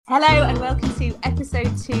Hello and welcome to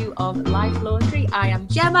episode 2 of Life Laundry. I am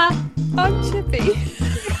Gemma. I'm Chippy.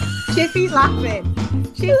 Chippy's laughing.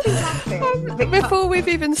 Before we've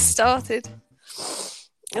even started. It's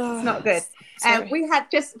not good. We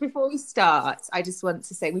had just before we start, I just want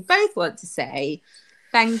to say, we both want to say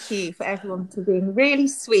thank you for everyone for being really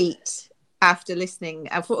sweet after listening,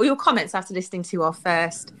 for all your comments after listening to our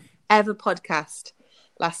first ever podcast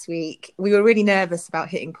last week. We were really nervous about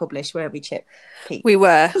hitting publish, weren't we, Chip? Pete? We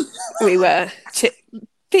were. Chip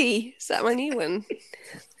P, is that my new one?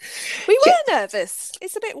 We were nervous.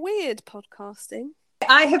 It's a bit weird podcasting.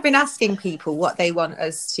 I have been asking people what they want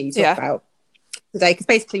us to talk about today, because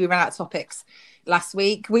basically we ran out of topics last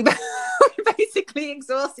week. We basically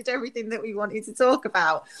exhausted everything that we wanted to talk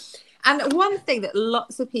about. And one thing that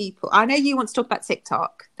lots of people, I know you want to talk about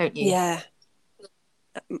TikTok, don't you? Yeah.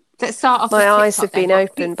 Let's start off. My eyes have been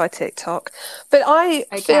opened by TikTok, but I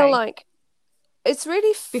feel like it's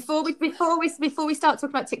really before we start talking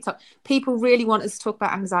about TikTok, people really want us to talk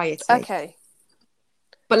about anxiety. Okay,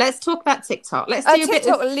 but let's talk about TikTok. Let's do a bit.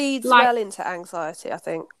 TikTok leads well into anxiety, I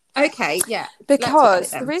think. Okay, yeah.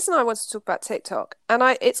 Because the reason I wanted to talk about TikTok, and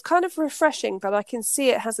it's kind of refreshing, but I can see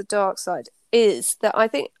it has a dark side, is that I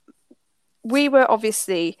think we were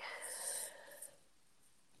obviously.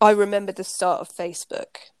 I remember the start of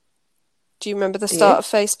Facebook. Do you remember the start of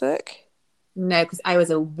Facebook? No, because I was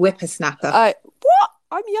a whippersnapper. What?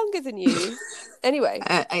 I'm younger than you. Anyway.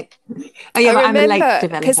 I'm a late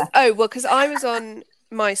developer. Because I was on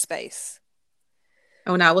MySpace.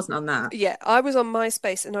 Oh, no, I wasn't on that. Yeah, I was on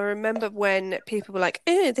MySpace, and I remember when people were like,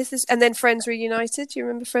 this is... And then Friends Reunited. Do you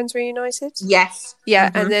remember Friends Reunited? Yes. Yeah,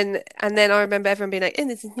 and then I remember everyone being like,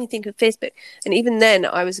 this is new thing with Facebook. And even then,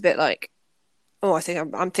 I was a bit like, I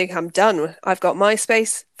think I'm done. I've got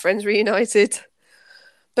MySpace, Friends Reunited.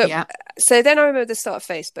 But so then I remember the start of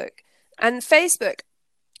Facebook. And Facebook,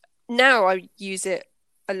 now I use it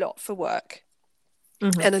a lot for work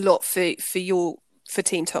and a lot for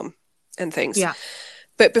Team Tom and things. Yeah.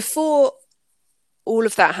 But before all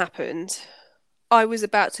of that happened, I was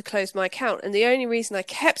about to close my account. And the only reason I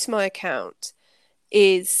kept my account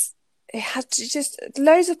is it had just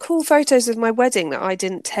loads of cool photos of my wedding that I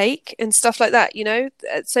didn't take and stuff like that, you know?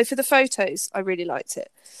 So for the photos, I really liked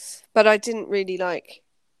it. But I didn't really like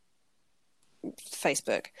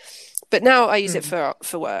Facebook. But now I use it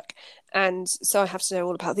for work. And so I have to know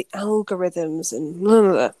all about the algorithms and blah,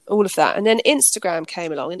 blah, blah, all of that. And then Instagram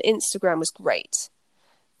came along, and Instagram was great.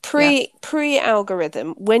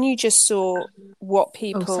 Pre-algorithm, when you just saw what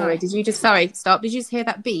people... Oh, sorry. Stop. Did you just hear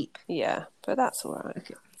that beep? Yeah, but that's all right.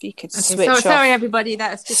 Okay. You could switch off. Sorry, everybody.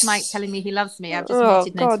 That's just Mike telling me he loves me. I've just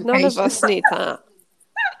muted notifications. None of us need that.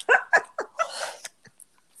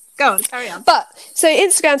 Go on, carry on. But so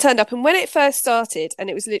Instagram turned up, and when it first started, and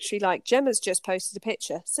it was literally like, Gemma's just posted a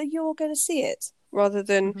picture, so you're going to see it, rather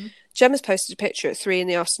than Gemma's posted a picture at 3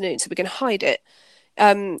 p.m, so we're going to hide it.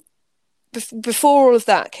 Before all of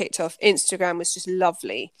that kicked off, Instagram was just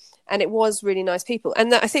lovely, and it was really nice people.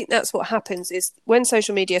 And I think that's what happens is when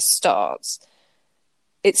social media starts,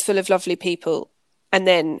 it's full of lovely people, and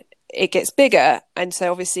then it gets bigger, and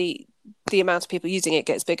so obviously the amount of people using it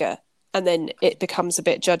gets bigger, and then it becomes a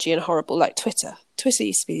bit judgy and horrible, like Twitter. Twitter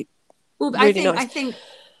used to be really nice. I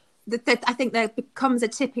think there becomes a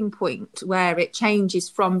tipping point where it changes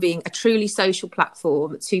from being a truly social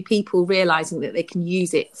platform to people realising that they can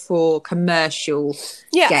use it for commercial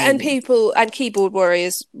gain. And people and keyboard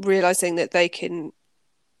warriors realising that they can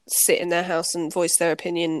sit in their house and voice their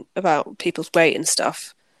opinion about people's weight and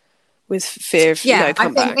stuff with fear of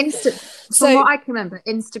comeback. I think from what I can remember,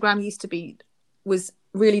 Instagram was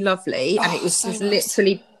really lovely, and it was so just nice.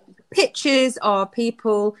 Literally pictures of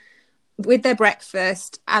people with their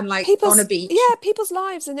breakfast and on a beach. Yeah, people's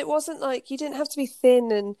lives, and it wasn't like you didn't have to be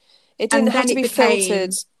thin, and it didn't have to be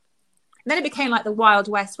filtered. Then it became like the Wild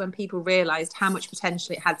West when people realised how much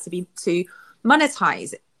potential it had to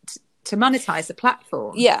monetize the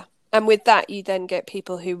platform. Yeah, and with that you then get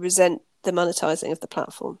people who resent the monetizing of the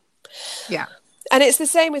platform. Yeah. And it's the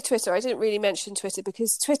same with Twitter. I didn't really mention Twitter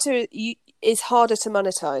because Twitter is harder to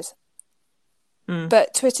monetize.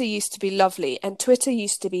 But Twitter used to be lovely, and Twitter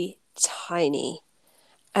used to be tiny.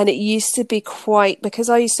 And it used to be quite, because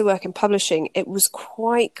I used to work in publishing, it was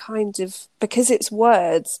quite kind of, because it's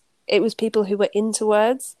words, it was people who were into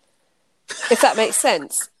words, if that makes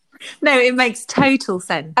sense. No, it makes total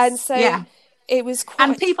sense. And so it was quite...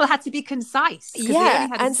 And people had to be concise. Yeah,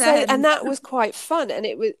 and that was quite fun. And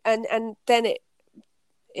it was, and then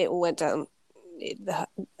it all went down the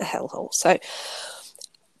hellhole. So,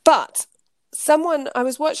 but I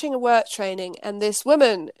was watching a work training, and this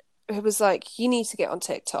woman who was like, you need to get on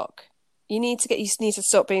TikTok. You need to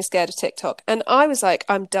stop being scared of TikTok. And I was like,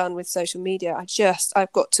 I'm done with social media.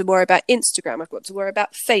 I've got to worry about Instagram. I've got to worry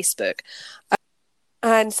about Facebook.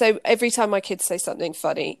 And so every time my kids say something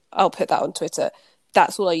funny, I'll put that on Twitter.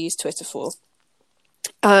 That's all I use Twitter for.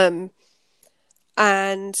 And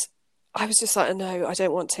I was just like, no, I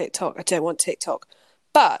don't want TikTok. I don't want TikTok.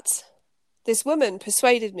 But this woman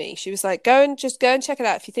persuaded me. She was like, go and check it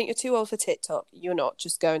out. If you think you're too old for TikTok, you're not.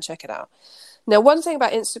 Just go and check it out. Now, one thing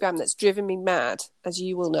about Instagram that's driven me mad, as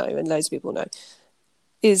you will know, and loads of people know,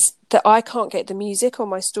 is that I can't get the music on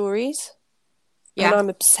my stories. Yeah. And I'm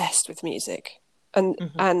obsessed with music. And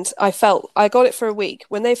I got it for a week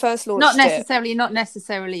when they first launched it. Not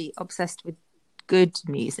necessarily obsessed with good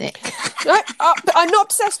music. I'm not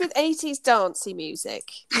obsessed with 80s dancey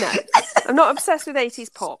music. No. I'm not obsessed with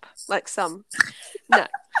 80s pop like some. No.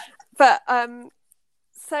 But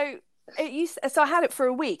so I had it for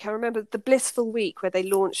a week. I remember the blissful week where they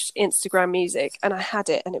launched Instagram Music, and I had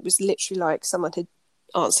it, and it was literally like someone had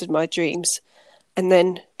answered my dreams, and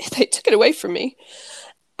then they took it away from me.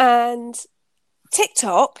 And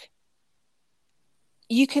TikTok,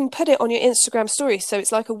 you can put it on your Instagram stories, so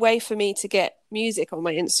it's like a way for me to get music on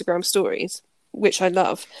my Instagram stories, which I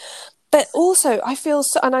love. But also I feel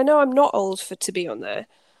so, and I know I'm not old to be on there,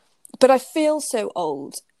 but I feel so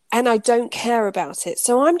old and I don't care about it.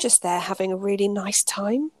 So I'm just there having a really nice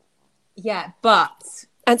time. Yeah,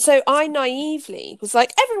 and so I naively was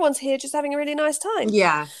like, everyone's here just having a really nice time.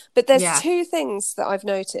 Yeah. But there's two things that I've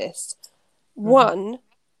noticed. One,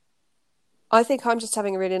 I think I'm just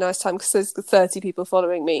having a really nice time because there's 30 people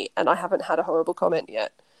following me and I haven't had a horrible comment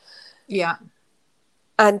yet. Yeah.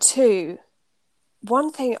 And two,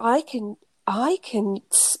 one thing I could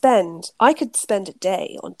spend a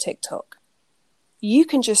day on TikTok. You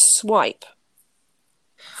can just swipe.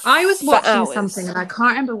 I was watching something and I can't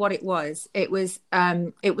remember what it was. It was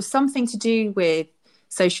something to do with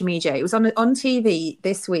social media. It was on TV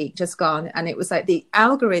this week, just gone, and it was like the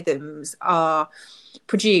algorithms are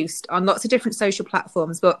produced on lots of different social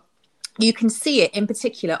platforms, but you can see it in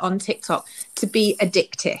particular on TikTok to be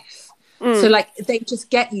addictive. So like they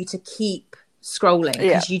just get you to keep scrolling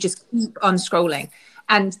because you just keep on scrolling,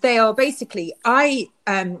 and they are basically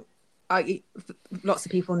lots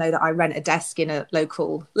of people know that I rent a desk in a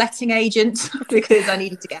local letting agent because I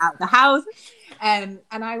needed to get out of the house. And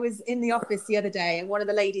I was in the office the other day and one of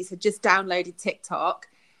the ladies had just downloaded TikTok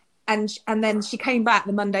and then she came back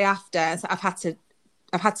the Monday after. So I've had to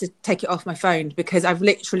take it off my phone because I've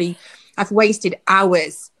wasted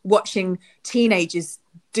hours watching teenagers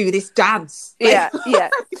do this dance. Do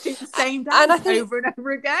the same dance and I think, over and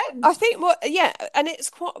over again. I think and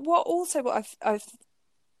it's what I've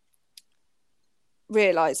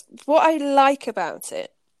realised, what I like about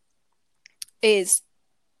it is,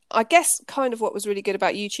 I guess kind of what was really good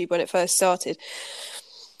about YouTube when it first started,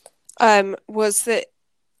 was that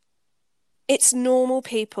it's normal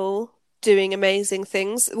people doing amazing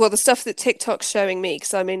things. Well, the stuff that TikTok's showing me,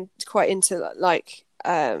 because I'm quite into like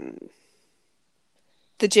the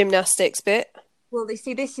gymnastics bit. Well, you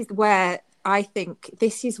see, this is where I think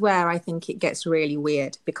it gets really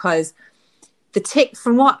weird, because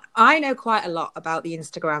from what I know quite a lot about the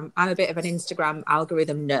Instagram, I'm a bit of an Instagram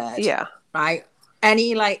algorithm nerd. Yeah. Right?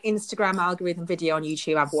 Any like Instagram algorithm video on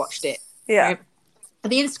YouTube, I've watched it. Yeah. Right?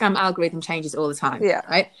 The Instagram algorithm changes all the time. Yeah.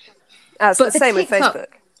 Right? But the same with Facebook.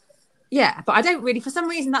 Yeah, but I don't really, for some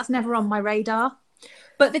reason, that's never on my radar.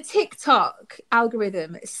 But the TikTok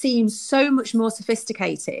algorithm seems so much more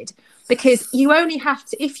sophisticated because you only have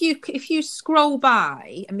to, if you scroll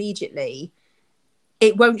by immediately,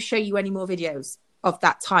 it won't show you any more videos of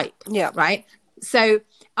that type. Yeah. Right. So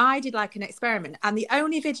I did like an experiment, and the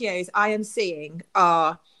only videos I am seeing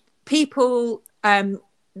are people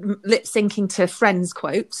lip syncing to Friends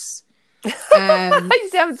quotes. I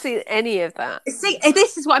just haven't seen any of that. See,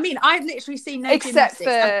 this is what I mean. I've literally seen no except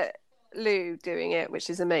for Lou doing it, which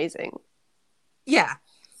is amazing. Yeah.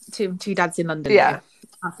 Two dads in London. Yeah.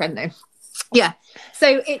 Our friend though. Yeah.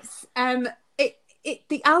 So it's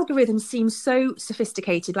the algorithm seems so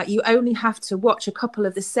sophisticated. Like you only have to watch a couple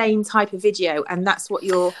of the same type of video, and that's what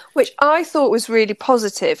which I thought was really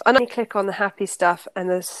positive. And I click on the happy stuff and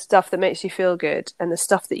the stuff that makes you feel good and the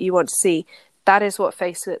stuff that you want to see. That is what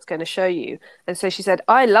Facebook's going to show you. And so she said,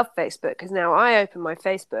 I love Facebook because now I open my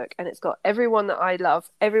Facebook and it's got everyone that I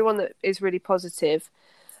love, everyone that is really positive,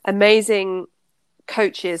 amazing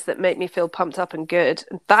coaches that make me feel pumped up and good.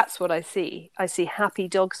 And that's what I see. I see happy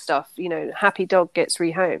dog stuff, happy dog gets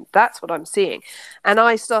rehomed. That's what I'm seeing. And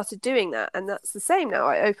I started doing that. And that's the same now.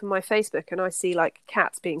 I open my Facebook and I see like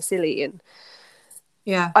cats being silly, and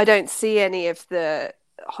yeah, I don't see any of the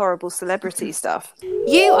horrible celebrity stuff.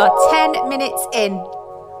 You are 10 minutes in.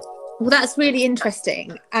 Well, that's really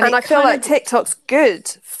interesting. And I feel like TikTok's good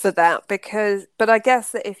for that but I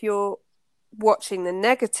guess that if you're watching the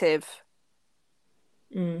negative,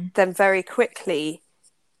 then very quickly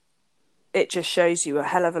it just shows you a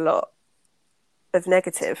hell of a lot of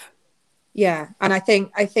negative. Yeah. And I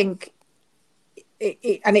think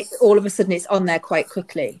it all of a sudden it's on there quite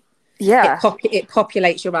quickly. Yeah. It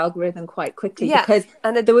populates your algorithm quite quickly. Yeah. Because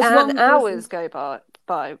there was hours go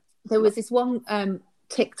by. There was this one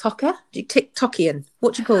TikTokian.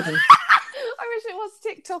 What do you call them? I wish it was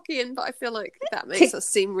TikTokian, but I feel like that makes us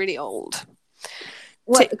seem really old.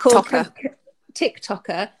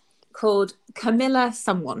 TikToker called Camilla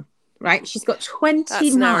someone, right? She's got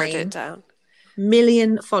 29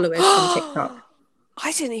 million followers on TikTok.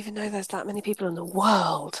 I didn't even know there's that many people in the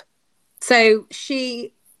world. So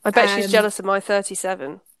I bet she's jealous of my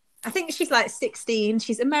 37. I think she's like 16.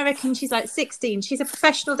 She's American. She's like 16. She's a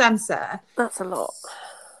professional dancer. That's a lot.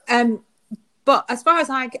 But as far as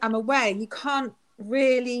I'm aware, you can't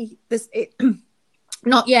really.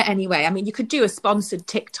 Not yet, anyway. I mean, you could do a sponsored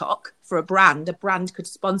TikTok for a brand. A brand could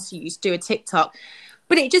sponsor you to do a TikTok,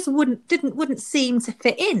 but it just wouldn't seem to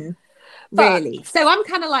fit in, really. So I'm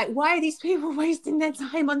kind of like, why are these people wasting their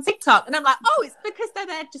time on TikTok? And I'm like, oh, it's because they're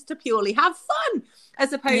there just to purely have fun,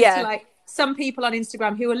 as opposed to like some people on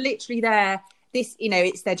Instagram who are literally there.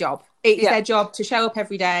 It's their job. It's their job to show up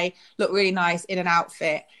every day, look really nice in an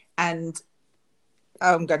outfit, and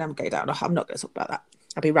I'm going to go down. I'm not going to talk about that.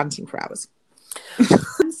 I'll be ranting for hours.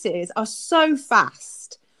 Dances are so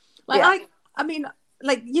fast. I mean,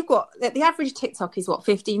 like you've got the average TikTok is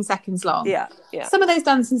 15 seconds long. Yeah. Some of those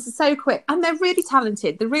dances are so quick, and they're really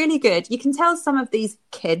talented. They're really good. You can tell some of these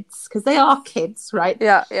kids, because they are kids, right?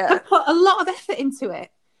 Yeah. Have put a lot of effort into it.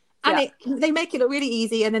 And they make it look really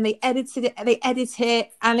easy, and then they edit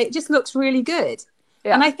it, and it just looks really good.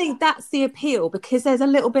 Yeah. And I think that's the appeal, because there's a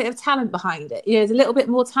little bit of talent behind it. There's a little bit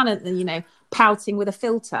more talent than, pouting with a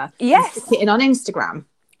filter. Yes. And sitting on Instagram.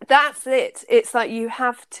 That's it. It's like you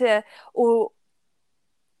have to, or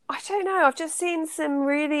I don't know. I've just seen some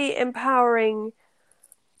really empowering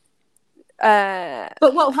plus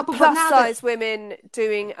size women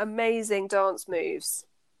doing amazing dance moves.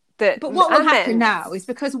 But what will happen now is,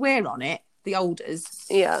 because we're on it, the olders,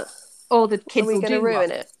 or the kids will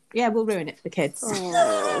ruin it. Yeah, we'll ruin it for the kids.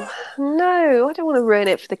 Oh, no, I don't want to ruin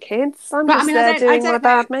it for the kids. I'm just there doing my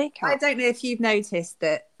bad makeup. I don't know if you've noticed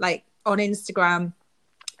that, like, on Instagram,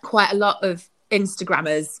 quite a lot of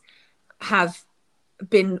Instagrammers have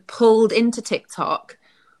been pulled into TikTok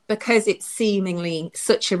because it's seemingly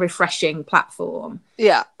such a refreshing platform.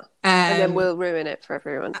 Yeah. And then we'll ruin it for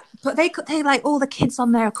everyone. But they like, all the kids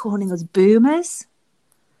on there are calling us boomers.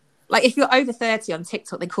 Like, if you're over 30 on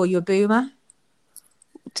TikTok, they call you a boomer.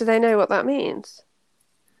 Do they know what that means?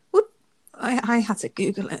 Well, I had to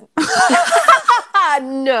Google it.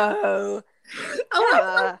 No.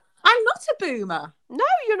 I'm not a boomer. No,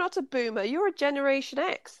 you're not a boomer. You're a Generation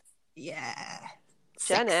X. Yeah.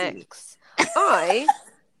 Gen X. I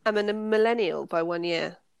am a millennial by 1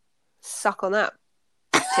 year. Suck on that,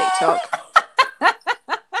 TikTok.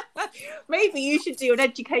 Maybe you should do an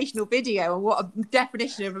educational video on what a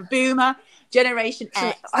definition of a boomer, Generation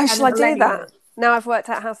X. Shall I do that? Now I've worked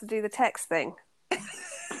out how to do the text thing.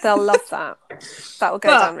 They'll love that. That will go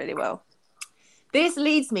down really well. This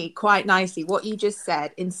leads me quite nicely, what you just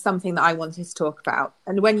said, in something that I wanted to talk about.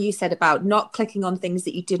 And when you said about not clicking on things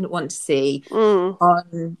that you didn't want to see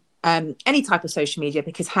on any type of social media,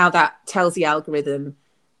 because how that tells the algorithm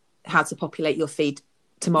how to populate your feed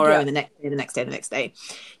tomorrow and the next day, the next day, the next day.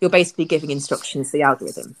 You're basically giving instructions to the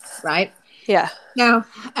algorithm, right? Yeah. Now,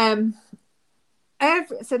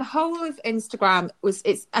 so the whole of Instagram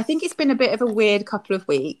I think it's been a bit of a weird couple of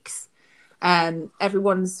weeks.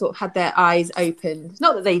 Everyone's sort of had their eyes open.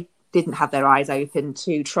 Not that they didn't have their eyes open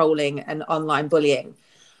to trolling and online bullying,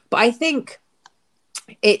 but I think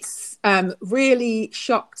it's really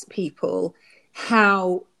shocked people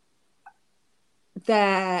how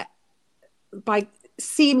by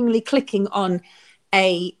seemingly clicking on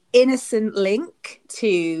a innocent link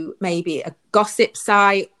to maybe a gossip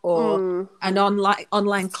site or an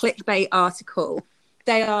online clickbait article,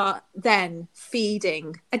 they are then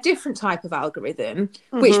feeding a different type of algorithm,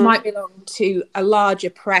 which might belong to a larger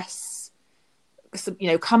press,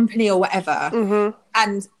 company or whatever.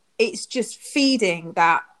 And it's just feeding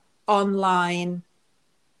that online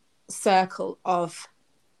circle of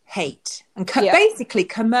hate and basically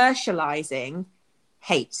commercializing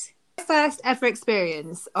hate. My first ever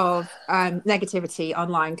experience of negativity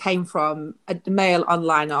online came from a Mail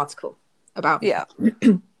online article about me.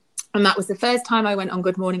 And that was the first time I went on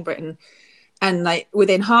Good Morning Britain. And like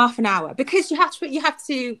within half an hour, because you have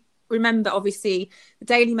to remember, obviously, the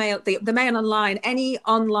Daily Mail, the Mail Online, any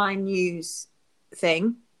online news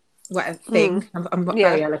thing, whatever thing, I'm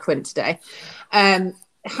very eloquent today,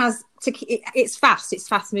 has to, it's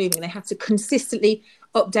fast moving. They have to consistently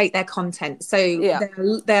update their content.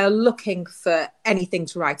 So they're looking for anything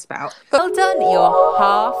to write about. Well done, you're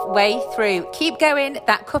halfway through. Keep going,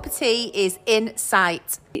 that cup of tea is in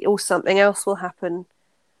sight. Or something else will happen.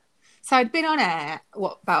 So I'd been on air, it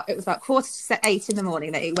was about 7:45 in the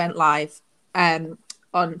morning that it went live on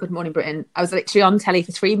Good Morning Britain. I was literally on telly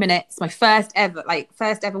for 3 minutes, my first ever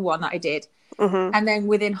one that I did. And then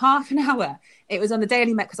within half an hour, it was on the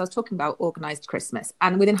Daily Mail, because I was talking about organised Christmas.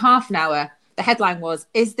 And within half an hour, the headline was,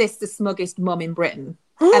 "Is this the smuggest mum in Britain?"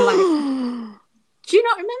 And like, do you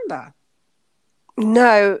not remember?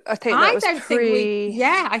 No, I think that was pre...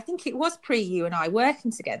 I think it was pre you and I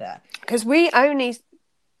working together. Because the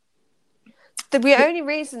only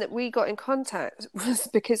reason that we got in contact was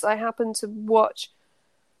because I happened to watch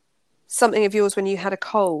something of yours when you had a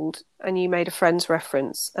cold and you made a Friends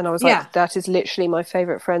reference. And I was like, that is literally my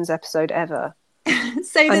favourite Friends episode ever.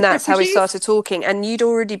 And that's how we started talking. And you'd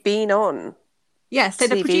already been on. Yeah, so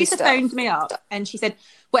the producer phoned me up and she said,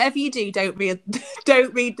 "Whatever you do, don't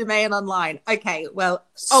read the Mail Online." Okay, well,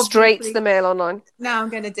 straight to the Mail Online. Now I'm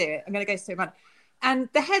going to do it. I'm going to go straight on. And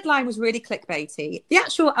the headline was really clickbaity. The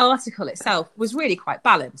actual article itself was really quite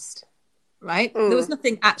balanced, right? There was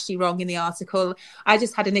nothing actually wrong in the article. I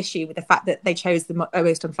just had an issue with the fact that they chose the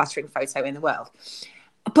most unflattering photo in the world.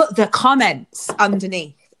 But the comments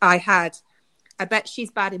underneath, I bet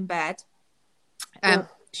she's bad in bed.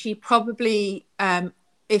 She probably,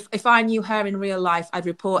 if I knew her in real life, I'd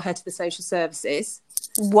report her to the social services.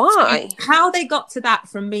 Why? How they got to that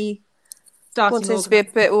from me wanting to be a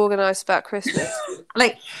bit organised about Christmas.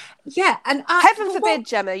 And heaven forbid,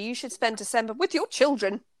 Gemma, you should spend December with your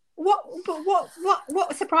children.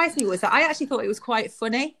 What surprised me was that I actually thought it was quite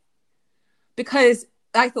funny, because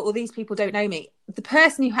I thought, well, these people don't know me. The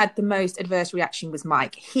person who had the most adverse reaction was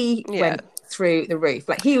Mike. He went through the roof.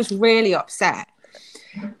 Like, he was really upset.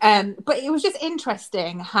 But it was just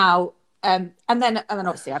interesting how and then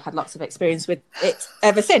obviously I've had lots of experience with it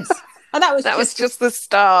ever since. And that was just the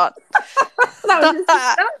start. That was just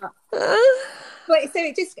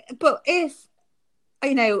the start. But if,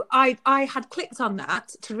 you know, I had clicked on that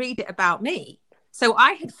to read it about me. So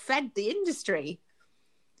I had fed the industry.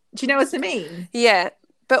 Do you know what I mean? Yeah.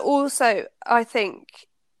 But also, I think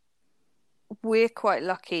we're quite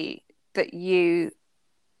lucky that you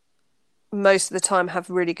most of the time have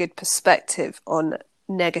really good perspective on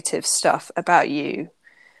negative stuff about you,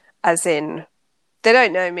 as in, they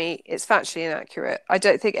don't know me, it's factually inaccurate. I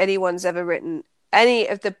don't think anyone's ever written any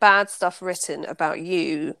of the bad stuff written about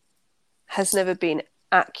you has never been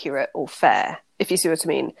accurate or fair, if you see what I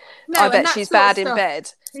mean. No, I bet she's bad in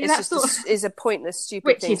bed. It's just is a pointless,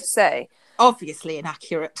 stupid thing to say. Obviously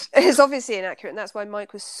inaccurate. It's obviously inaccurate, and that's why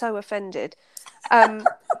Mike was so offended.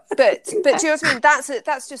 But do you know what I mean?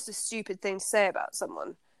 That's just a stupid thing to say about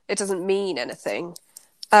someone. It doesn't mean anything.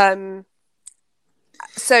 So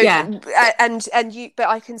yeah, and you, but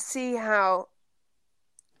I can see how,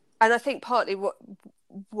 and I think partly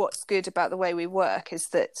what's good about the way we work is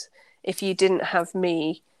that if you didn't have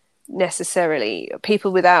me necessarily,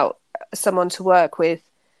 people without someone to work with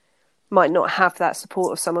might not have that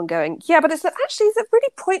support of someone going, yeah, but it's a really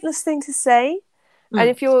pointless thing to say. And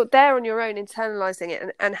if you're there on your own, internalizing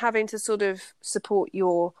it and having to sort of support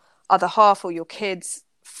your other half or your kids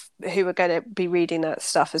who are going to be reading that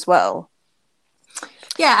stuff as well.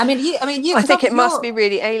 Yeah, I think it must be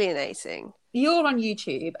really alienating. You're on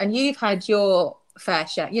YouTube and you've had your fair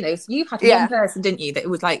share. You know, so you've had one person, didn't you, that it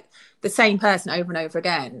was like the same person over and over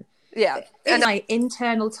again. Yeah. And my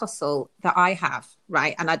internal tussle that I have,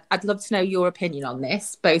 right? And I'd love to know your opinion on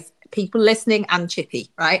this, both people listening and Chippy,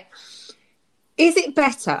 right? Is it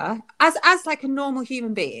better as like a normal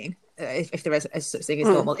human being, if there is such thing as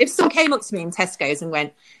normal, if someone came up to me in Tesco's and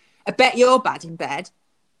went, "I bet you're bad in bed,"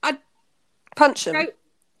 I'd punch them.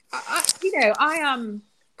 I am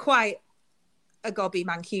quite a gobby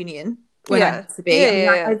Mancunian when I have to be.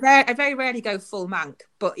 I very rarely go full Manc,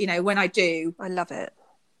 but you know, when I do, I love it.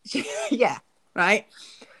 Yeah, right.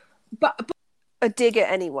 But a dig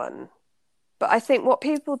at anyone. But I think what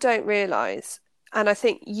people don't realise, and I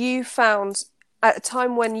think you found at a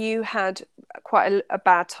time when you had quite a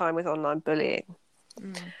bad time with online bullying.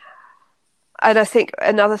 And I think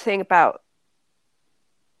another thing about,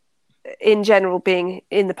 in general, being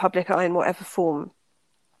in the public eye in whatever form,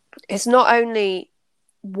 is not only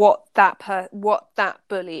what that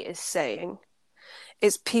bully is saying,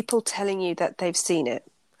 It's people telling you that they've seen it,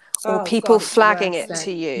 or people flagging it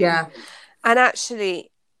to you. Yeah. And actually,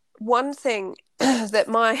 one thing that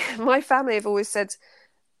my family have always said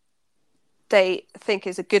they think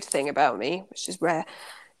is a good thing about me, which is rare,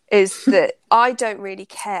 is that I don't really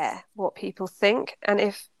care what people think. And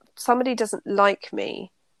if somebody doesn't like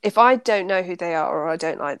me, if I don't know who they are or I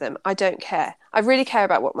don't like them, I don't care. I really care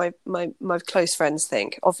about what my close friends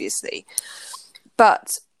think, obviously.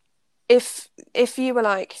 But if you were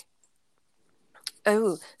like,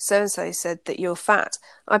 oh, so-and-so said that you're fat,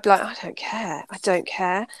 I'd be like, I don't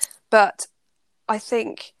care. But I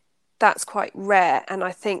think that's quite rare. And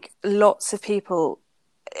I think lots of people,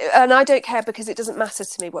 and I don't care because it doesn't matter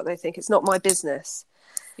to me what they think. It's not my business.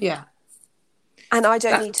 Yeah. And I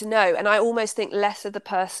don't need to know. And I almost think less of the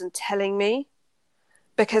person telling me,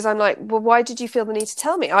 because I'm like, well, why did you feel the need to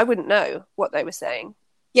tell me? I wouldn't know what they were saying.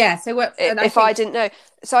 Yeah. So I didn't know.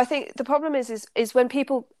 So I think the problem is when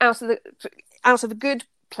people out of a good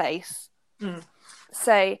place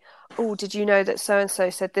say, oh, did you know that so-and-so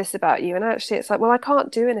said this about you? And actually it's like, well, I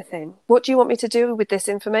can't do anything. What do you want me to do with this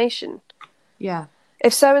information? Yeah.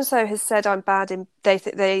 If so-and-so has said I'm bad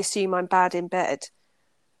they assume I'm bad in bed.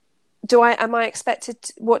 Am I expected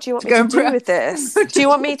what do you want me to do with this? Do you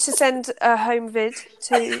want me to send a home vid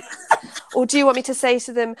to, or do you want me to say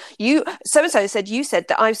to them, you, so-and-so said, you said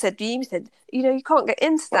that, I've said, you said, you can't get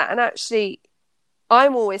into that. And actually,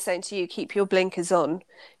 I'm always saying to you, keep your blinkers on.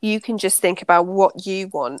 You can just think about what you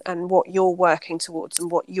want and what you're working towards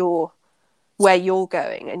and where you're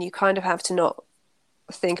going. And you kind of have to not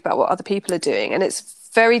think about what other people are doing. And it's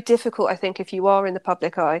very difficult, I think, if you are in the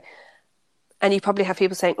public eye. And you probably have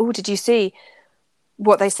people saying, oh, did you see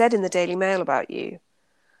what they said in the Daily Mail about you?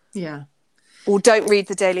 Yeah. Or don't read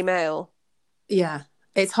the Daily Mail. Yeah.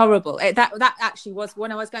 It's horrible. That actually was,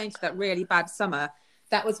 when I was going through that really bad summer,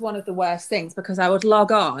 that was one of the worst things, because I would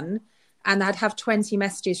log on and I'd have 20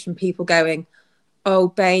 messages from people going, oh,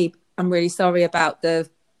 babe, I'm really sorry about the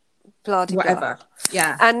whatever.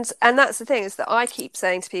 Yeah. And that's the thing, is that I keep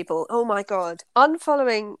saying to people, oh, my God,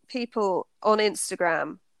 unfollowing people on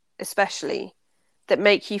Instagram, especially, that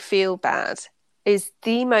make you feel bad is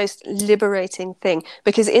the most liberating thing,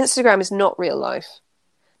 because Instagram is not real life.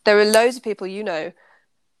 There are loads of people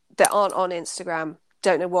that aren't on Instagram,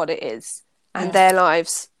 don't know what it is, and their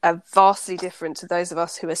lives are vastly different to those of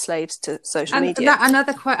us who are slaves to social media.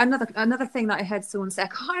 Another thing that I heard someone say, I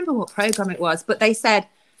can't remember what program it was, but they said,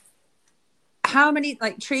 how many,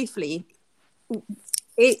 like, truthfully,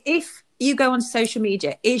 if you go on social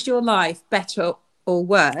media, is your life better or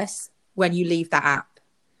worse when you leave that app?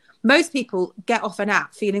 Most people get off an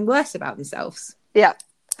app feeling worse about themselves. Yeah.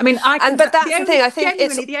 I mean, but that's the thing. I think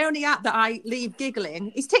genuinely the only app that I leave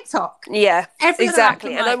giggling is TikTok. Yeah,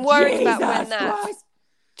 exactly. And I'm worried about when that Christ.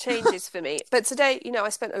 changes for me. But today, I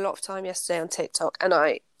spent a lot of time yesterday on TikTok,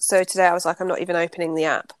 and so today I was like, I'm not even opening the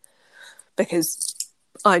app because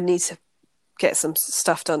I need to get some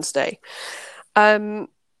stuff done today. But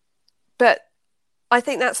I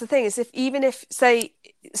think that's the thing, is even if say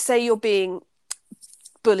you're being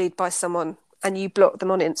bullied by someone and you block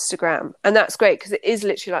them on Instagram, and that's great because it is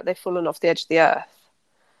literally like they've fallen off the edge of the earth.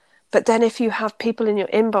 But then if you have people in your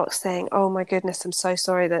inbox saying, oh my goodness, I'm so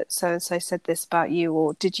sorry that so-and-so said this about you,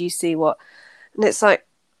 or did you see what? And it's like,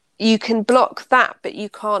 you can block that, but you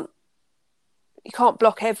can't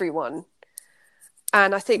block everyone.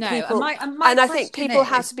 And I think people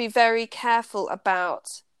have to be very careful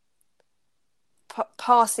about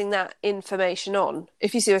passing that information on,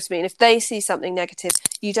 if you see what I mean. If they see something negative,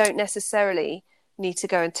 you don't necessarily need to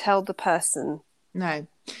go and tell the person that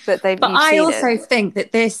I also think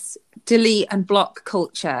that this delete and block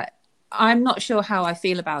culture, I'm not sure how I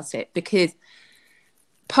feel about it, because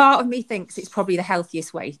part of me thinks it's probably the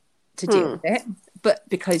healthiest way to deal with it, but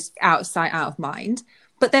because out of sight, out of mind.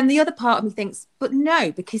 But then the other part of me thinks, but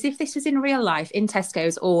no, because if this was in real life in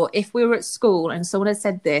Tesco's, or if we were at school and someone had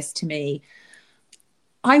said this to me,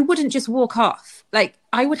 I wouldn't just walk off. Like,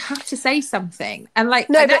 I would have to say something. And like,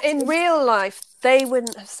 no, but in real life, they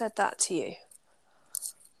wouldn't have said that to you.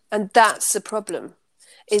 And that's the problem,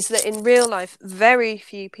 is that in real life, very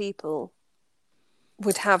few people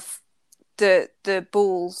would have the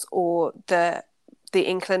balls or the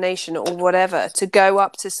inclination or whatever to go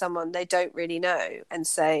up to someone they don't really know and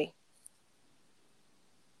say,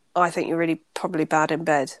 I think you're really probably bad in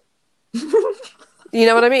bed. You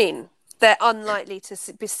know what I mean? They're unlikely to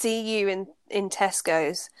see you in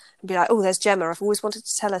Tesco's and be like, oh, there's Gemma. I've always wanted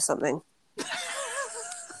to tell her something.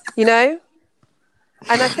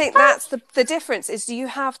 And I think that's the difference, is you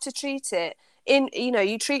have to treat it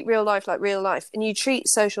you treat real life like real life, and you treat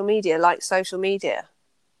social media like social media.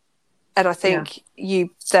 And I think you,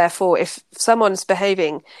 therefore, if someone's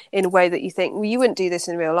behaving in a way that you think, well, you wouldn't do this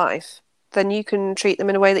in real life, then you can treat them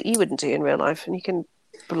in a way that you wouldn't do in real life, and you can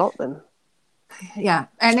block them. Yeah,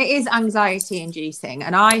 and it is anxiety inducing.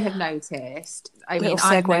 And I have noticed, Little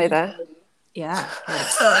segue there. Yeah.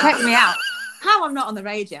 Check me out. How I'm not on the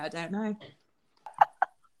radio, I don't know.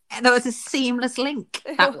 There was a seamless link.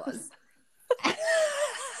 That was.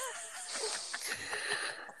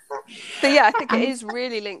 But yeah, I think it is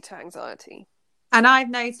really linked to anxiety. And I've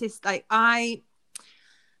noticed, like,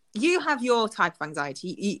 you have your type of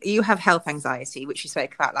anxiety. You have health anxiety, which you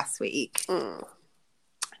spoke about last week.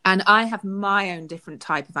 And I have my own different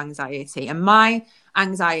type of anxiety. And my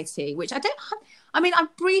anxiety, which I don't have, I mean,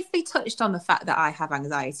 I've briefly touched on the fact that I have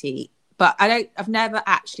anxiety, but I've never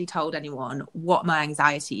actually told anyone what my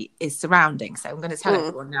anxiety is surrounding. So I'm going to tell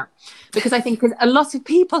everyone now, because I think a lot of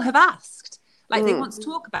people have asked. Like, they want to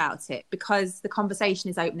talk about it because the conversation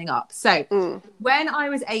is opening up. So when I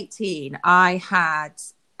was 18, I had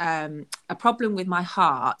a problem with my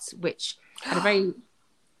heart, which had a very...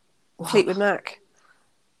 Fleetwood Mac.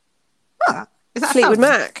 Is that Fleetwood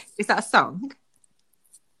Mac? Is that a song?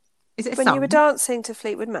 Is it a when song? You were dancing to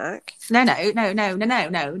Fleetwood Mac? No.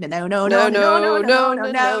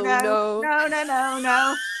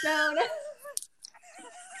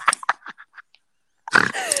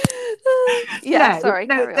 Yeah, sorry.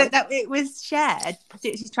 It was shared.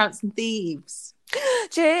 Gypsies, Tramps and Thieves.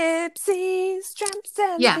 Gypsies, Tramps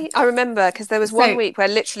and Thieves. I remember, because there was one week where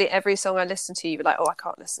literally every song I listened to, you were like, oh, I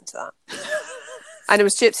can't listen to that. And it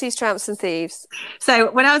was Gypsies, Tramps and Thieves. So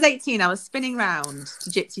when I was 18, I was spinning round to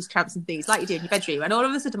Gypsies, Tramps and Thieves, like you do in your bedroom. And all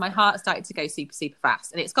of a sudden, my heart started to go super, super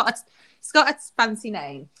fast. And it's got a fancy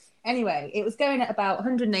name. Anyway, it was going at about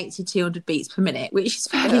 180, 200 beats per minute, which is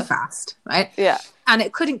very fast, right? Yeah. And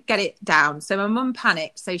it couldn't get it down. So my mum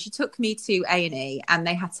panicked. So she took me to A&E and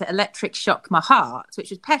they had to electric shock my heart,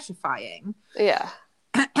 which was petrifying. Yeah.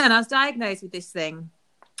 And I was diagnosed with this thing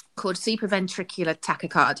called supraventricular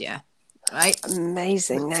tachycardia, right?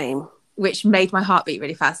 Amazing name. Which made my heart beat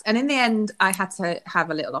really fast. And in the end, I had to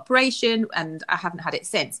have a little operation and I haven't had it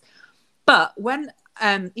since. But when...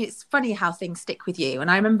 it's funny how things stick with you. And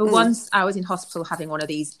I remember once I was in hospital having one of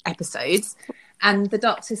these episodes and the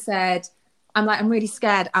doctor said, I'm really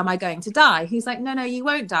scared. Am I going to die? He's like, no, you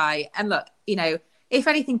won't die. And look, if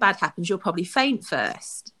anything bad happens, you'll probably faint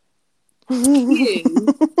first. Yeah.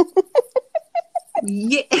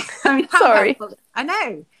 I mean, sorry. I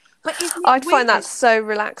know. But I'd find that so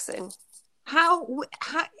relaxing. How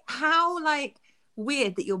like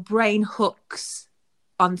weird that your brain hooks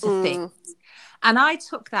onto things. And I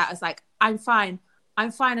took that as like, I'm fine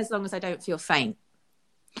as long as I don't feel faint.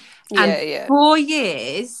 And 4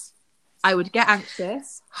 years, I would get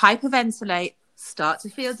anxious, hyperventilate, start to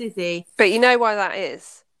feel dizzy. But you know why that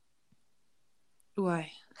is?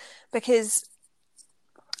 Why? Because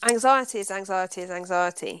anxiety is anxiety is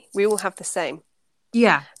anxiety. We all have the same.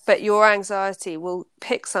 Yeah. But your anxiety will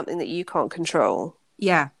pick something that you can't control.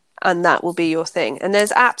 Yeah. And that will be your thing. And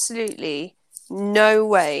there's absolutely... no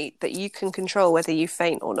way that you can control whether you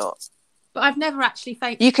faint or not. But I've never actually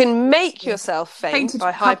fainted. You can make yourself faint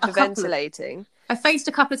by hyperventilating. I fainted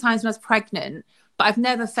a couple of times when I was pregnant, but I've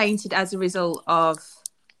never fainted as a result of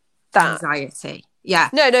anxiety. Yeah.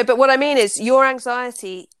 No, but what I mean is your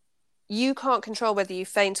anxiety, you can't control whether you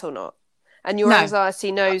faint or not. And your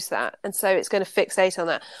anxiety knows that. And so it's going to fixate on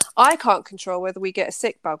that. I can't control whether we get a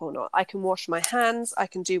sick bug or not. I can wash my hands. I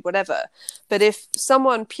can do whatever. But if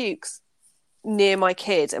someone pukes near my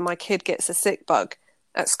kid and my kid gets a sick bug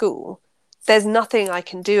at school, there's nothing I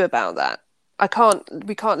can do about that.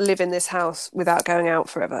 We can't live in this house without going out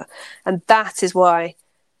forever. And that is why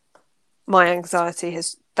my anxiety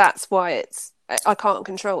I can't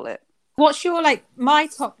control it. What's your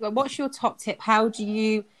top tip? How do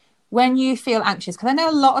you, when you feel anxious, because I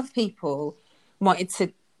know a lot of people wanted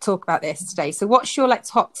to talk about this today. So what's your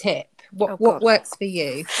top tip? What works for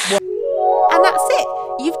you? And that's it.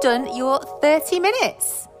 You've done your 30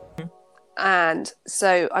 minutes. And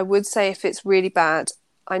so I would say if it's really bad,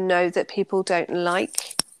 I know that people don't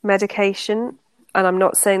like medication. And I'm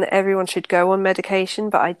not saying that everyone should go on medication,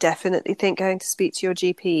 but I definitely think going to speak to your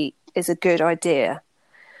GP is a good idea.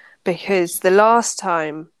 Because the last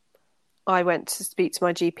time I went to speak to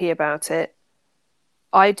my GP about it,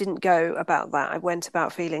 I didn't go about that. I went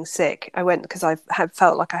about feeling sick. I went because I had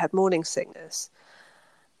felt like I had morning sickness.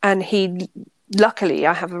 And luckily,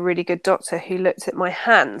 I have a really good doctor who looked at my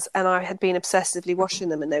hands, and I had been obsessively washing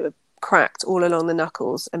them and they were cracked all along the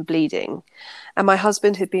knuckles and bleeding. And my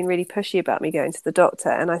husband had been really pushy about me going to the doctor,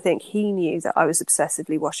 and I think he knew that I was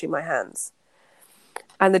obsessively washing my hands.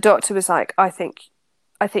 And the doctor was like, I think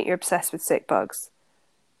I think you're obsessed with sick bugs,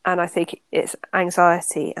 and I think it's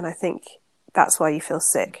anxiety, and I think that's why you feel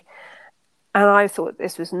sick. And I thought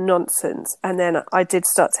this was nonsense. And then I did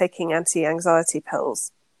start taking anti-anxiety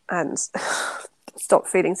pills and stopped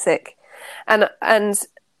feeling sick. And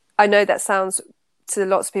I know that sounds to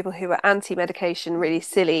lots of people who are anti-medication really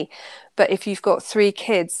silly, but if you've got 3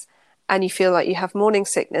 kids and you feel like you have morning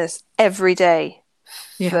sickness every day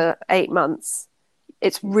for 8 months,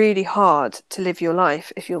 it's really hard to live your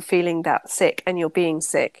life if you're feeling that sick and you're being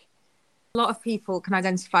sick. A lot of people can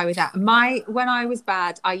identify with that. When I was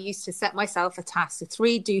bad, I used to set myself a task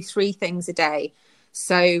to do 3 things a day.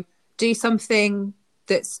 So do something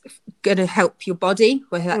that's going to help your body,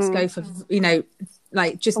 whether that's go for,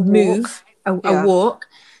 like just move, a walk.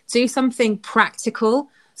 Do something practical.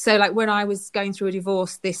 So like when I was going through a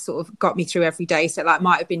divorce, this sort of got me through every day. So like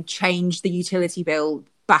might have been change the utility bill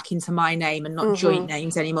back into my name and not joint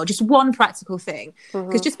names anymore. Just one practical thing.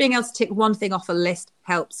 Because just being able to tick one thing off a list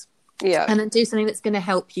helps. Yeah. And then do something that's going to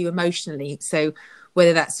help you emotionally. So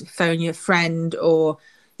whether that's phone your friend or,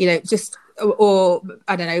 or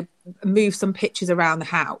I don't know, move some pictures around the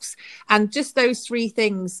house. And just those 3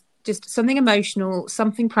 things, just something emotional,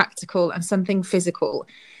 something practical and something physical.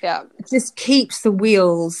 Yeah. Just keeps the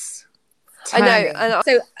wheels turning. I know.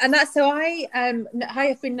 So I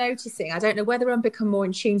have been noticing, I don't know whether I'm become more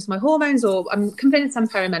in tune to my hormones or I'm convinced I'm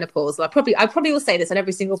perimenopausal. I probably will say this on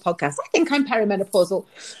every single podcast. I think I'm perimenopausal.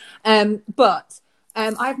 But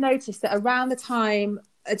I've noticed that around the time,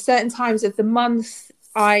 at certain times of the month,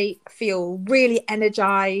 I feel really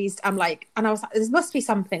energized. And I was like, there must be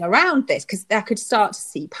something around this because I could start to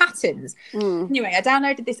see patterns. Anyway, I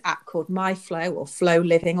downloaded this app called MyFlow or Flow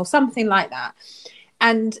Living or something like that.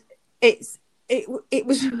 And it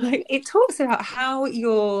was like, it talks about how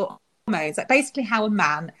your hormones, like basically how a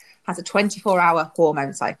man has a 24-hour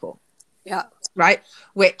hormone cycle. Yeah. Right,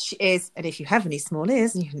 which is, and if you have any small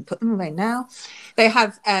ears, and you can put them away now, they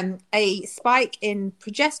have a spike in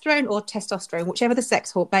progesterone or testosterone, whichever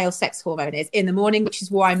the male sex hormone is, in the morning, which is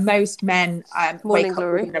why most men wake up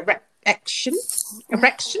with an erection.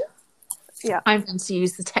 Yeah, I'm going to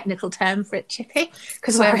use the technical term for it, Chippy,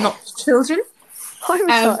 because we're not children. I'm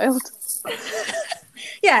a child.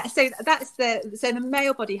 Yeah, so the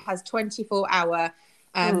male body has 24-hour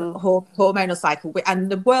hormonal cycle,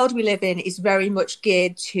 and the world we live in is very much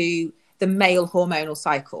geared to the male hormonal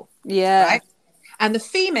cycle. Right? And the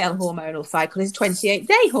female hormonal cycle is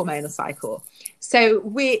 28-day hormonal cycle. So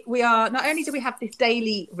we are, not only do we have this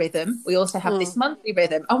daily rhythm, we also have this monthly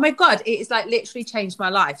rhythm. Oh my God, it is like literally changed my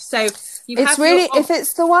life. So if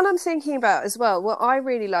it's the one I'm thinking about as well, what I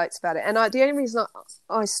really liked about it, and the only reason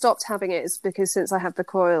I stopped having it is because since I have the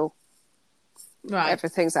coil,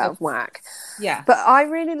 everything's out of whack. Yeah. But I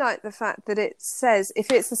really like the fact that it says,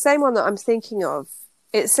 if it's the same one that I'm thinking of,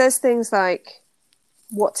 it says things like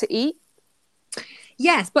what to eat.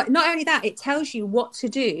 Yes, but not only that, it tells you what to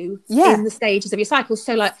do in the stages of your cycle.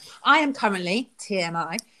 So like I am currently,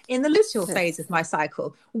 TMI, in the luteal phase of my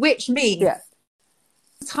cycle, which means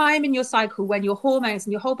time in your cycle when your hormones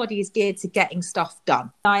and your whole body is geared to getting stuff done.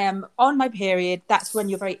 I am on my period. That's when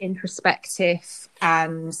you're very introspective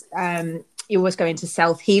and you always go into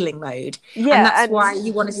self-healing mode. Yeah, and that's why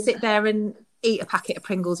you want to sit there and eat a packet of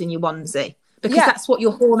Pringles in your onesie. Because that's what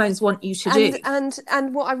your hormones want you to do. And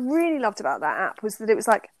what I really loved about that app was that it was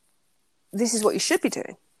like, this is what you should be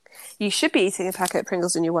doing. You should be eating a packet of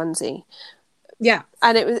Pringles in your onesie. Yeah.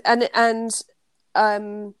 And it was I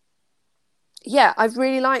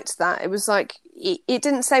really liked that. It was like, it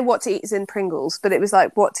didn't say what to eat is in Pringles, but it was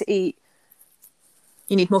like what to eat.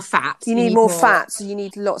 You need more fat. You need more fat, so you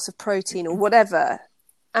need lots of protein or whatever.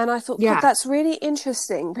 And I thought, God, that's really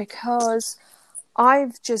interesting because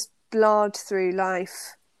I've just blood through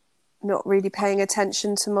life not really paying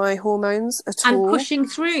attention to my hormones at all, and pushing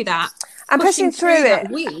through that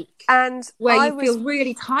week and where you feel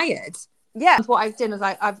really tired. And what I've done is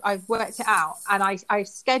I've worked it out, and I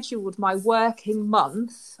scheduled my working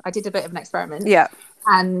month. I did a bit of an experiment,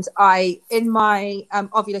 and in my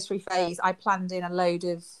ovulatory phase I planned in a load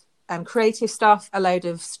of creative stuff, a load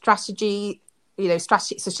of strategic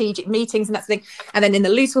meetings and that sort of thing. And then in the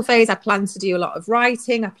luteal phase, I plan to do a lot of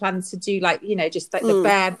writing. I plan to do the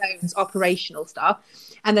bare bones operational stuff.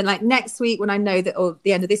 And then like next week when I know that, or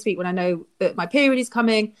the end of this week when I know that my period is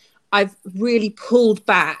coming, I've really pulled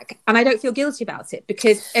back, and I don't feel guilty about it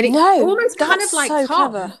because almost kind of like so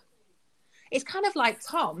Tom. Clever. It's kind of like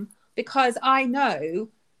Tom because I know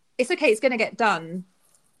it's okay. It's going to get done.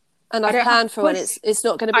 And I plan for when it's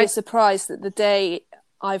not going to be a surprise that the day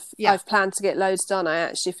I've planned to get loads done, I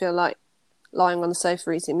actually feel like lying on the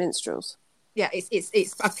sofa eating minstrels. Yeah,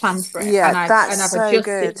 it's I've planned for it. Yeah, and I've that's so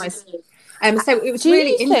adjusted good. So it was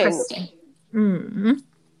really interesting.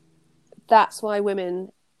 That's why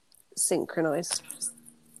women synchronize.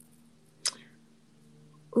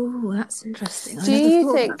 Oh, that's interesting. Do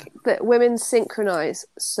you think that women synchronize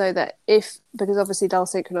so that because obviously they'll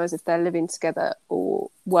synchronize if they're living together or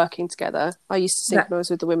working together. I used to synchronize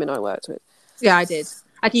with the women I worked with. Yeah, I did.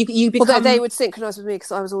 You become... Although they would synchronize with me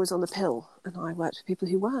because I was always on the pill and I worked with people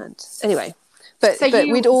who weren't. Anyway, but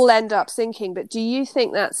we'd all end up syncing. But do you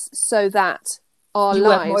think that's so that our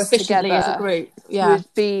lives more efficiently together as a group would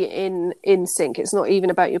be in sync? It's not even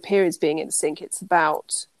about your periods being in sync. It's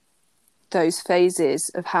about those phases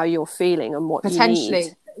of how you're feeling and what you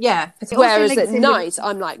need. Yeah. Whereas at night,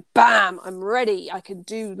 I'm like, bam, I'm ready. I can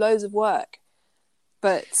do loads of work.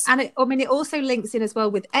 And it also links in as well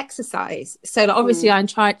with exercise. So like, obviously I'm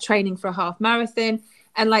training for a half marathon,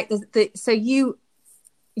 and like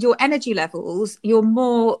your energy levels, you're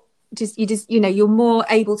more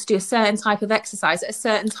able to do a certain type of exercise at a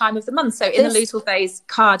certain time of the month. So in the luteal phase,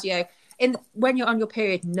 cardio. When you're on your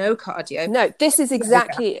period, no cardio. No, this is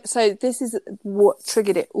exactly... So this is what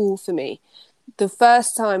triggered it all for me. The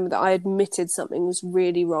first time that I admitted something was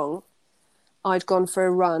really wrong, I'd gone for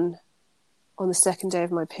a run on the second day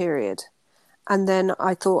of my period. And then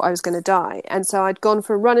I thought I was going to die. And so I'd gone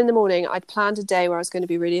for a run in the morning. I'd planned a day where I was going to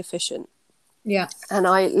be really efficient. Yeah. And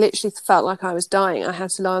I literally felt like I was dying. I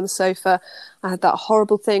had to lie on the sofa. I had that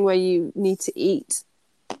horrible thing where you need to eat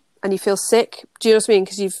and you feel sick. Do you know what I mean?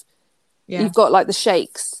 Because you've got like the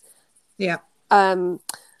shakes. Yeah. And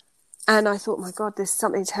I thought, my God,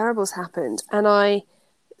 something terrible's happened. And I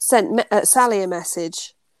sent Sally a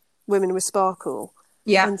message, Women with Sparkle,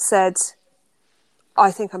 and said, I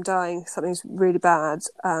think I'm dying. Something's really bad.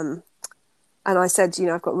 And I said,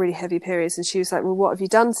 I've got really heavy periods. And she was like, well, what have you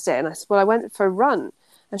done today? And I said, well, I went for a run.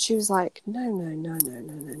 And she was like, no.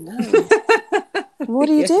 What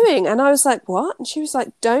are you doing? And I was like, what? And she was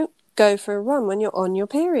like, don't go for a run when you're on your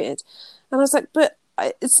period. And I was like, but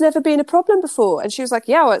it's never been a problem before. And she was like,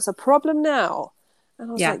 yeah, well, it's a problem now. And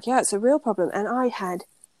I was like, yeah, it's a real problem. And I had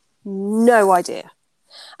no idea.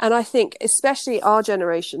 And I think especially our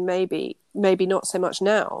generation, maybe not so much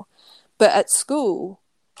now, but at school,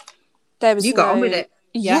 there was got on with it.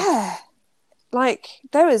 Yeah. Like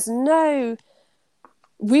there was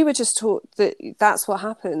we were just taught that that's what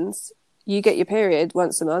happens. You get your period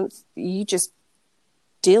once a month. You just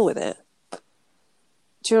deal with it.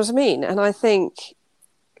 Do you know what I mean? And I think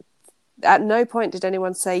at no point did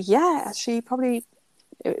anyone say, yeah, actually, probably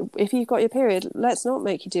if you've got your period, let's not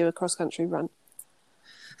make you do a cross-country run.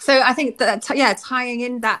 So I think that, tying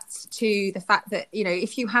in that to the fact that,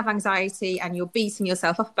 if you have anxiety and you're beating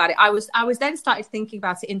yourself up about it, I was then started thinking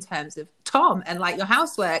about it in terms of Tom and like your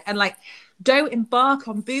housework and like, don't embark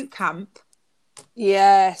on boot camp.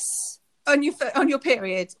 Yes. On your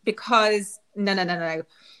period, because no.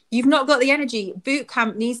 You've not got the energy. Boot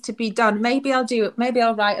camp needs to be done. Maybe I'll do it. Maybe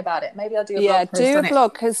I'll write about it. Maybe I'll do a blog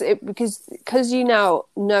post do a blog because you now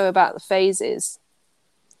know about the phases.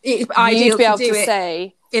 It's ideal you'd be able to do to it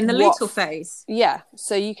say in the luteal phase. Yeah,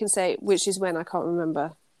 so you can say which is when, I can't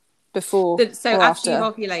remember, before so or after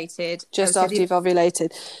after you've ovulated. Just after you've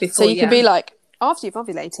ovulated. Before, so you can be like, after you've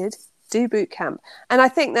ovulated, do boot camp. And I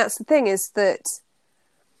think that's the thing, is that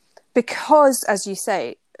because, as you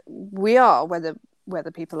say, we are, whether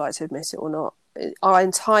people like to admit it or not, our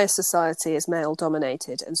entire society is male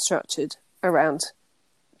dominated and structured around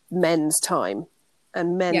men's time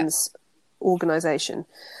and men's organisation.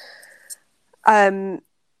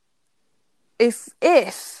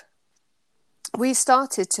 If we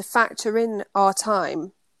started to factor in our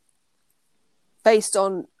time based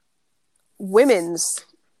on women's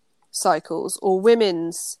cycles or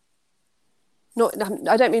women's,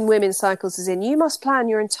 I don't mean women's cycles as in you must plan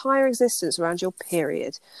your entire existence around your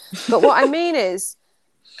period, but what I mean is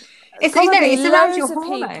it's around your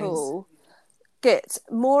hormones. People get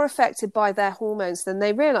more affected by their hormones than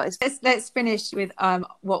they realise. Let's finish with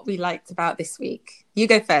what we liked about this week. You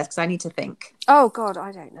go first because I need to think. Oh God,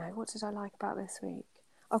 I don't know. What did I like about this week?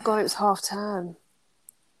 Oh God, it was half term.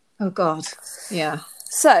 Oh God, yeah.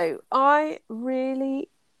 So I really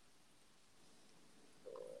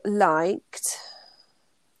liked...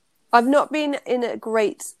 I've not been in a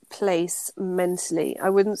great place mentally. I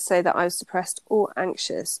wouldn't say that I was depressed or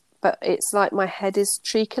anxious, but it's like my head is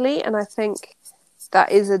treacly, and I think that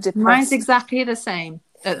is a depressed... Mine's exactly the same.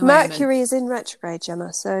 Mercury is in retrograde,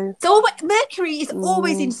 Gemma, so Mercury is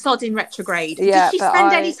always in sodding retrograde. Yeah, did she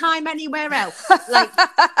spend any time anywhere else? Like,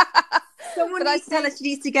 someone needs to tell her she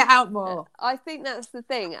needs to get out more. I think that's the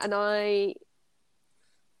thing, and I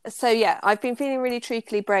So yeah, I've been feeling really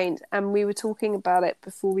treacly brained, and we were talking about it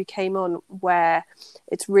before we came on, where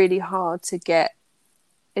it's really hard to get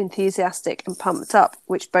enthusiastic and pumped up,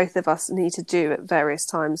 which both of us need to do at various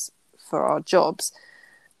times for our jobs.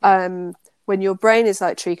 When your brain is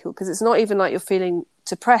like treacle, because it's not even like you're feeling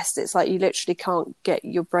depressed, it's like you literally can't get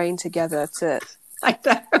your brain together to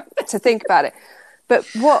think about it. But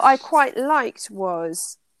what I quite liked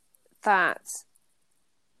was that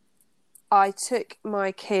I took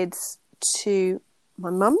my kids to my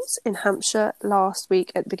mum's in Hampshire last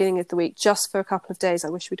week at the beginning of the week, just for a couple of days. I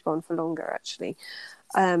wish we'd gone for longer, actually.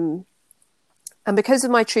 And because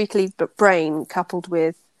of my treacly brain, coupled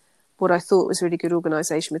with what I thought was really good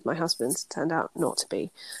organisation with my husband, turned out not to be,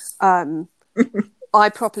 I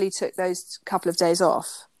properly took those couple of days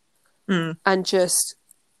off and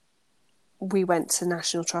we went to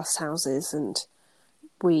National Trust houses and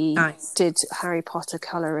we did Harry Potter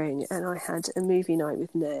colouring, and I had a movie night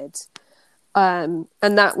with Ned. And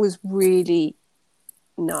that was really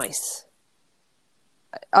nice.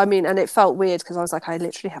 I mean, and it felt weird because I was like, I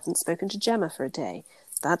literally haven't spoken to Gemma for a day.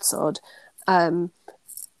 That's odd.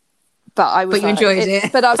 But you enjoyed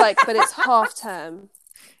it. But I was like, but it's half term.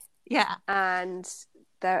 Yeah. And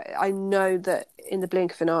I know that in the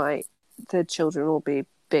blink of an eye, the children will be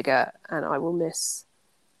bigger and I will miss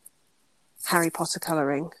Harry Potter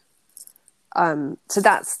colouring. So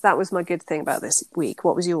that was my good thing about this week.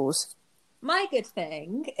 What was yours? My good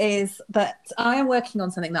thing is that I am working on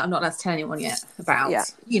something that I'm not allowed to tell anyone yet about. Yeah.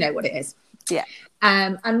 You know what it is. Yeah.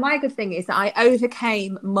 And my good thing is that I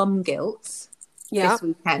overcame mum guilt this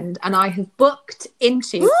weekend, and I have booked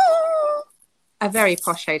into a very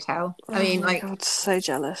posh hotel. I mean, like, God, so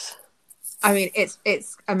jealous. I mean, it's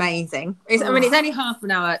amazing. I mean, it's only half an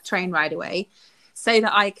hour train ride away, so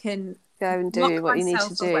that I can go and do what you need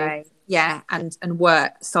to do. Away, and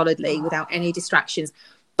work solidly without any distractions.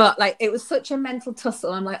 But like, it was such a mental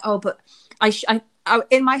tussle. I'm like, oh, but I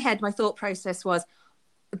in my head, my thought process was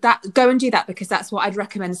that go and do that because that's what I'd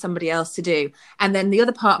recommend somebody else to do. And then the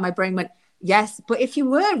other part of my brain went, yes, but if you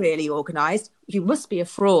were really organised, you must be a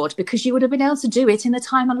fraud because you would have been able to do it in the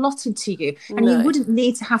time allotted to you, and you wouldn't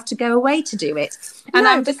need to have to go away to do it. And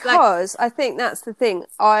I'm just because I think that's the thing.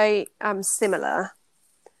 I am similar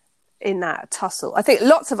in that tussle. I think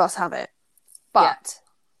lots of us have it, but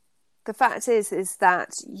the fact is that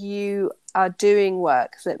you are doing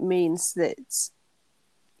work that means that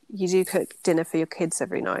you do cook dinner for your kids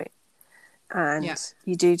every night, and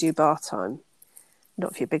you do bath time.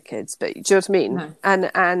 Not for your big kids, but do you know what I mean? No.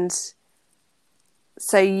 And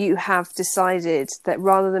so you have decided that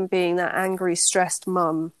rather than being that angry, stressed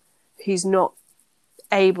mum who's not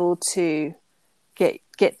able to get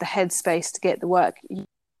the headspace to get the work,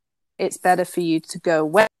 it's better for you to go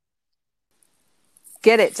away,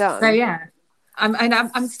 get it done. So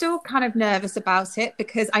I'm still kind of nervous about it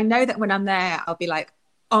because I know that when I'm there, I'll be like,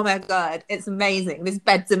 oh my God, it's amazing. This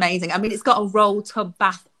bed's amazing. I mean, it's got a roll tub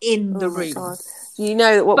bath in the room. God. You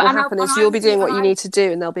know that what will happen is you'll be doing what you need to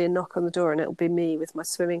do, and there'll be a knock on the door, and it'll be me with my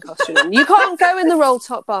swimming costume. And you can't go in the roll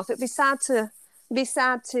top bath. It'd be sad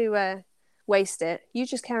to waste it. You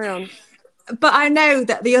just carry on. But I know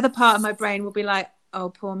that the other part of my brain will be like, oh,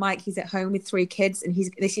 poor Mike, he's at home with 3 kids, and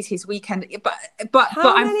this is his weekend. But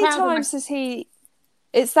how many times has he?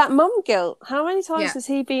 It's that mum guilt. How many times has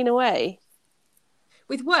he been away?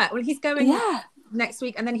 With work? Well, he's going next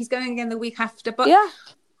week, and then he's going again the week after. But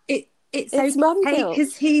it's okay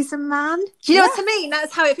because he's a man. Do you know what I mean?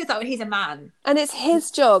 That's how it feels like when he's a man. And it's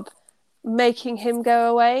his job making him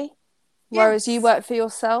go away, whereas you work for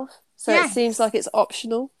yourself. So it seems like it's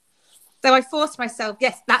optional. So I forced myself.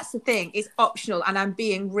 Yes, that's the thing. It's optional, and I'm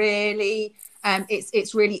being really.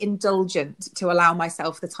 It's really indulgent to allow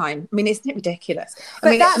myself the time. I mean, isn't it ridiculous?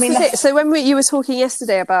 But that's it. So when you were talking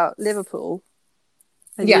yesterday about Liverpool,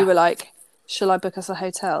 and you were like, shall I book us a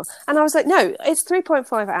hotel? And I was like, no, it's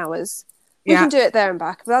 3.5 hours. We can do it there and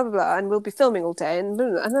back, blah, blah, blah. And we'll be filming all day. And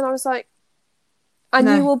then I was like, and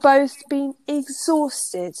you will both be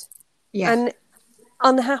exhausted and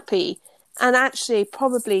unhappy. And actually,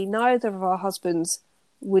 probably neither of our husbands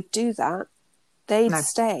would do that. They'd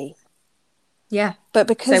stay. Yeah. But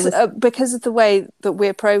because of the way that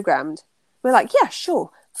we're programmed, we're like, yeah,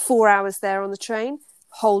 sure. 4 hours there on the train,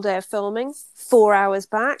 whole day of filming, 4 hours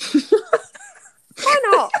back. Why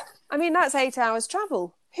not? I mean, that's 8 hours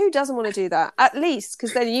travel. Who doesn't want to do that? At least,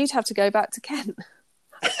 because then you'd have to go back to Kent.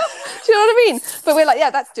 Do you know what I mean? But we're like, yeah,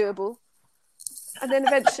 that's doable. And then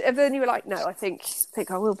eventually, then you were like, no, I think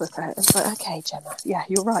I will book it. It's like, okay, Gemma, yeah,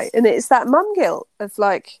 you're right. And it's that mum guilt of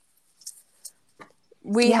like,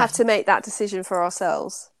 we have to make that decision for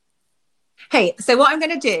ourselves. Hey, so what I'm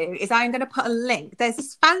going to do is I'm going to put a link. There's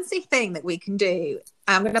this fancy thing that we can do.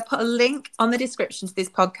 I'm going to put a link on the description to this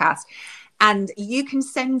podcast, and you can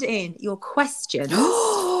send in your questions.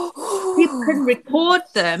 You can record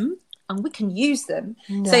them and we can use them.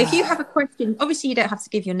 No. So if you have a question, obviously you don't have to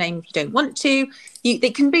give your name if you don't want to.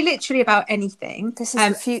 It can be literally about anything. This is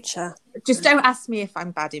the future. Just don't ask me if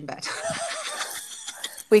I'm bad in bed.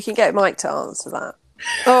 We can get Mike to answer that.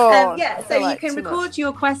 So you can record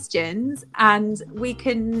your questions and we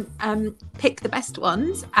can pick the best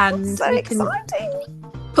ones, and we can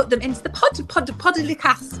put them into the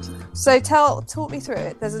podcast. So talk me through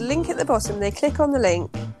it. There's a link at the bottom. They click on the link,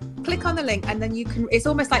 and then you can, it's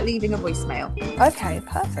almost like leaving a voicemail. Okay,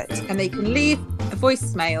 perfect. And they can leave a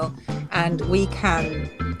voicemail, and we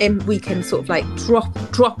can sort of like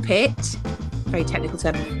drop it, very technical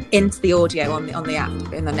term, into the audio on the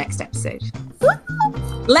app in the next episode.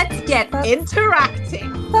 Let's get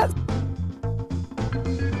interacting.